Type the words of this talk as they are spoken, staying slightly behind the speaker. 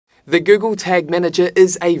The Google Tag Manager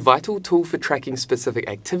is a vital tool for tracking specific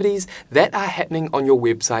activities that are happening on your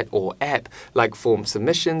website or app, like form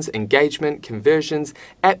submissions, engagement, conversions,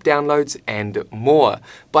 app downloads, and more.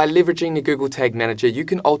 By leveraging the Google Tag Manager, you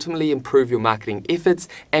can ultimately improve your marketing efforts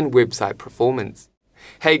and website performance.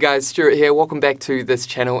 Hey guys, Stewart here, welcome back to this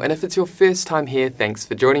channel, and if it's your first time here, thanks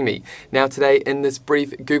for joining me. Now today in this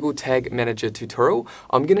brief Google Tag Manager tutorial,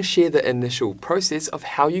 I'm going to share the initial process of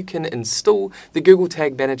how you can install the Google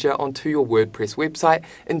Tag Manager onto your WordPress website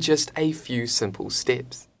in just a few simple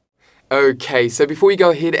steps. Okay, so before we go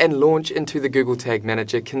ahead and launch into the Google Tag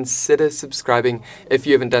Manager, consider subscribing if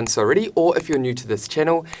you haven't done so already, or if you're new to this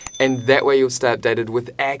channel, and that way you'll stay updated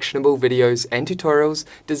with actionable videos and tutorials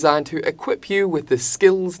designed to equip you with the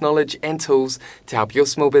skills, knowledge, and tools to help your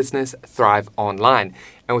small business thrive online.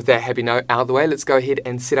 And with that happy note out of the way, let's go ahead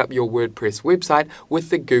and set up your WordPress website with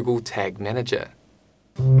the Google Tag Manager.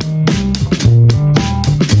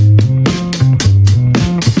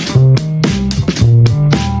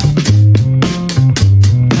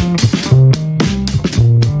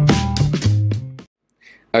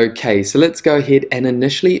 Okay, so let's go ahead and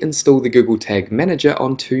initially install the Google Tag Manager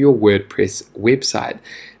onto your WordPress website.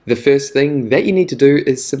 The first thing that you need to do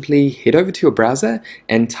is simply head over to your browser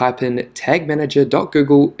and type in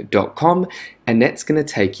tagmanager.google.com, and that's going to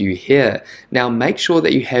take you here. Now make sure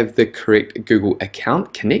that you have the correct Google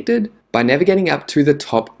account connected by navigating up to the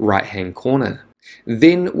top right hand corner.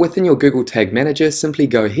 Then within your Google Tag Manager, simply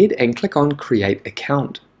go ahead and click on Create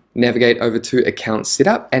Account. Navigate over to Account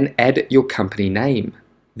Setup and add your company name.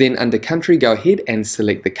 Then under Country, go ahead and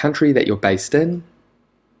select the country that you're based in.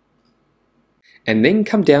 And then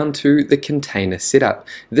come down to the Container Setup.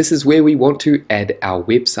 This is where we want to add our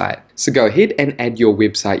website. So go ahead and add your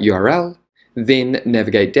website URL. Then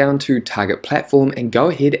navigate down to Target Platform and go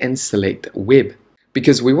ahead and select Web,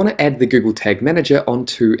 because we want to add the Google Tag Manager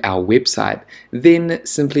onto our website. Then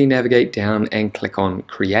simply navigate down and click on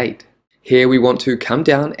Create. Here we want to come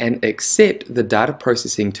down and accept the data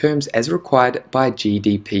processing terms as required by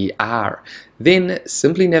GDPR. Then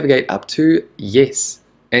simply navigate up to Yes.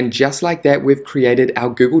 And just like that, we've created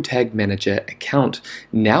our Google Tag Manager account.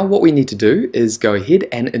 Now what we need to do is go ahead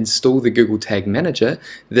and install the Google Tag Manager,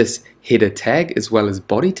 this header tag as well as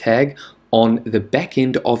body tag, on the back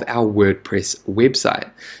end of our WordPress website.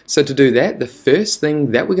 So to do that, the first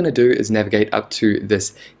thing that we're going to do is navigate up to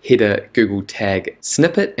this header Google tag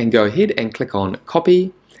snippet and go ahead and click on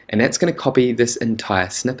copy, and that's going to copy this entire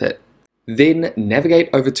snippet. Then navigate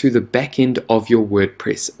over to the back end of your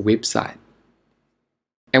WordPress website.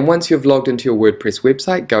 And once you've logged into your WordPress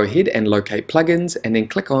website, go ahead and locate plugins and then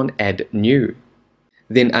click on Add New.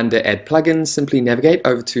 Then under Add Plugins, simply navigate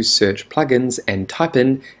over to Search Plugins and type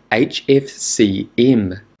in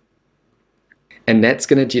HFCM. And that's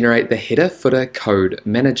going to generate the Header Footer Code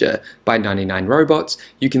Manager by 99 Robots.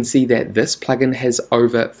 You can see that this plugin has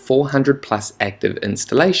over 400 plus active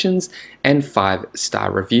installations and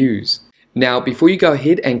 5-star reviews. Now, before you go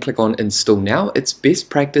ahead and click on Install Now, it's best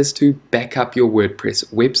practice to back up your WordPress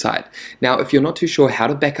website. Now, if you're not too sure how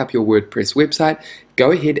to back up your WordPress website,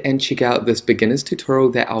 go ahead and check out this beginner's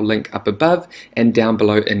tutorial that I'll link up above and down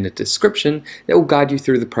below in the description that will guide you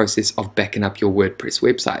through the process of backing up your WordPress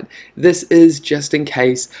website. This is just in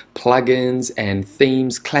case plugins and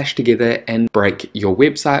themes clash together and break your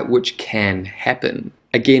website, which can happen.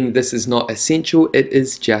 Again, this is not essential, it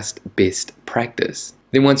is just best practice.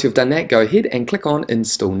 Then once you've done that, go ahead and click on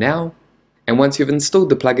Install Now. And once you've installed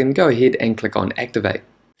the plugin, go ahead and click on Activate.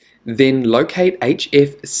 Then locate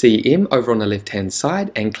HFCM over on the left hand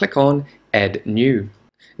side and click on Add New.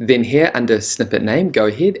 Then here under Snippet Name, go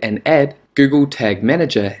ahead and add Google Tag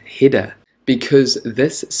Manager Header, because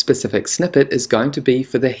this specific snippet is going to be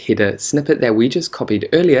for the header snippet that we just copied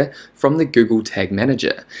earlier from the Google Tag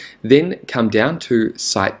Manager. Then come down to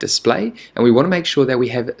Site Display, and we want to make sure that we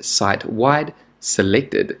have Site Wide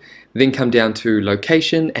selected. Then come down to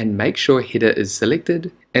Location and make sure Header is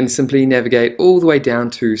selected, and simply navigate all the way down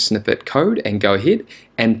to Snippet Code and go ahead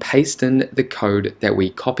and paste in the code that we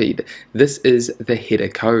copied. This is the header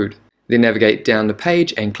code. Then navigate down the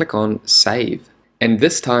page and click on Save. And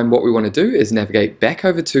this time what we want to do is navigate back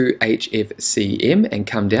over to HFCM and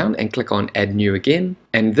come down and click on Add New again.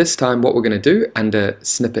 And this time what we're going to do under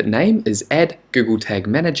Snippet Name is add Google Tag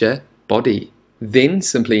Manager Body. Then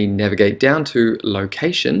simply navigate down to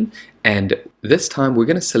Location, and this time we're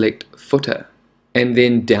going to select Footer. And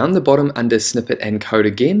then down the bottom under Snippet and Code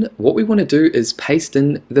again, what we want to do is paste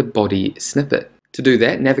in the body snippet. To do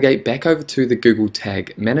that, navigate back over to the Google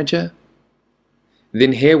Tag Manager.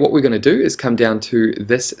 Then here what we're going to do is come down to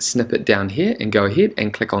this snippet down here and go ahead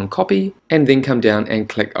and click on Copy, and then come down and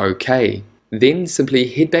click OK. Then simply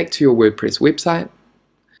head back to your WordPress website.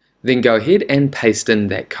 Then go ahead and paste in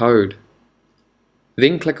that code.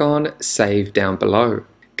 Then click on Save down below.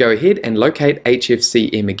 Go ahead and locate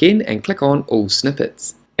HFCM again and click on All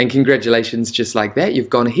Snippets. And congratulations, just like that, you've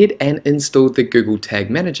gone ahead and installed the Google Tag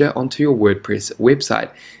Manager onto your WordPress website.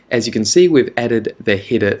 As you can see, we've added the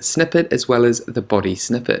header snippet as well as the body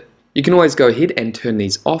snippet. You can always go ahead and turn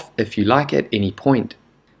these off if you like at any point.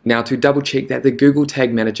 Now, to double check that the Google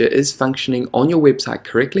Tag Manager is functioning on your website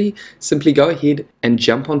correctly, simply go ahead and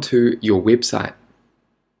jump onto your website.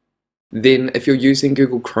 Then if you're using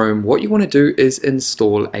Google Chrome, what you want to do is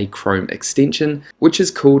install a Chrome extension, which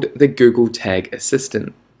is called the Google Tag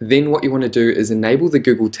Assistant. Then what you want to do is enable the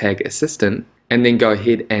Google Tag Assistant and then go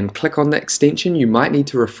ahead and click on the extension. You might need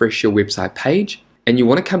to refresh your website page and you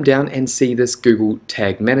want to come down and see this Google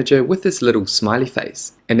Tag Manager with this little smiley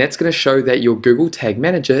face. And that's going to show that your Google Tag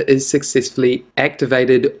Manager is successfully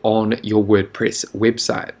activated on your WordPress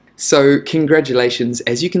website. So congratulations,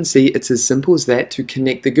 as you can see, it's as simple as that to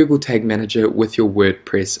connect the Google Tag Manager with your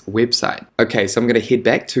WordPress website. Okay, so I'm going to head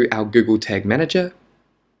back to our Google Tag Manager.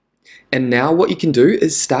 And now what you can do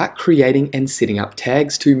is start creating and setting up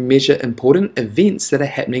tags to measure important events that are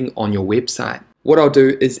happening on your website. What I'll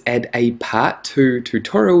do is add a part 2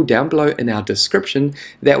 tutorial down below in our description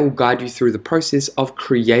that will guide you through the process of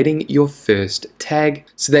creating your first tag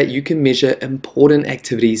so that you can measure important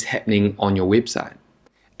activities happening on your website.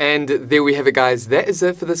 And there we have it, guys. That is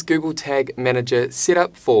it for this Google Tag Manager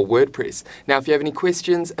setup for WordPress. Now, if you have any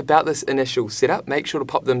questions about this initial setup, make sure to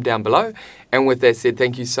pop them down below. And with that said,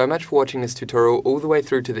 thank you so much for watching this tutorial all the way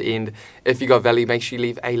through to the end. If you got value, make sure you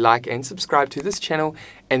leave a like and subscribe to this channel.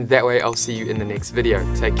 And that way I'll see you in the next video.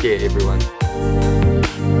 Take care, everyone.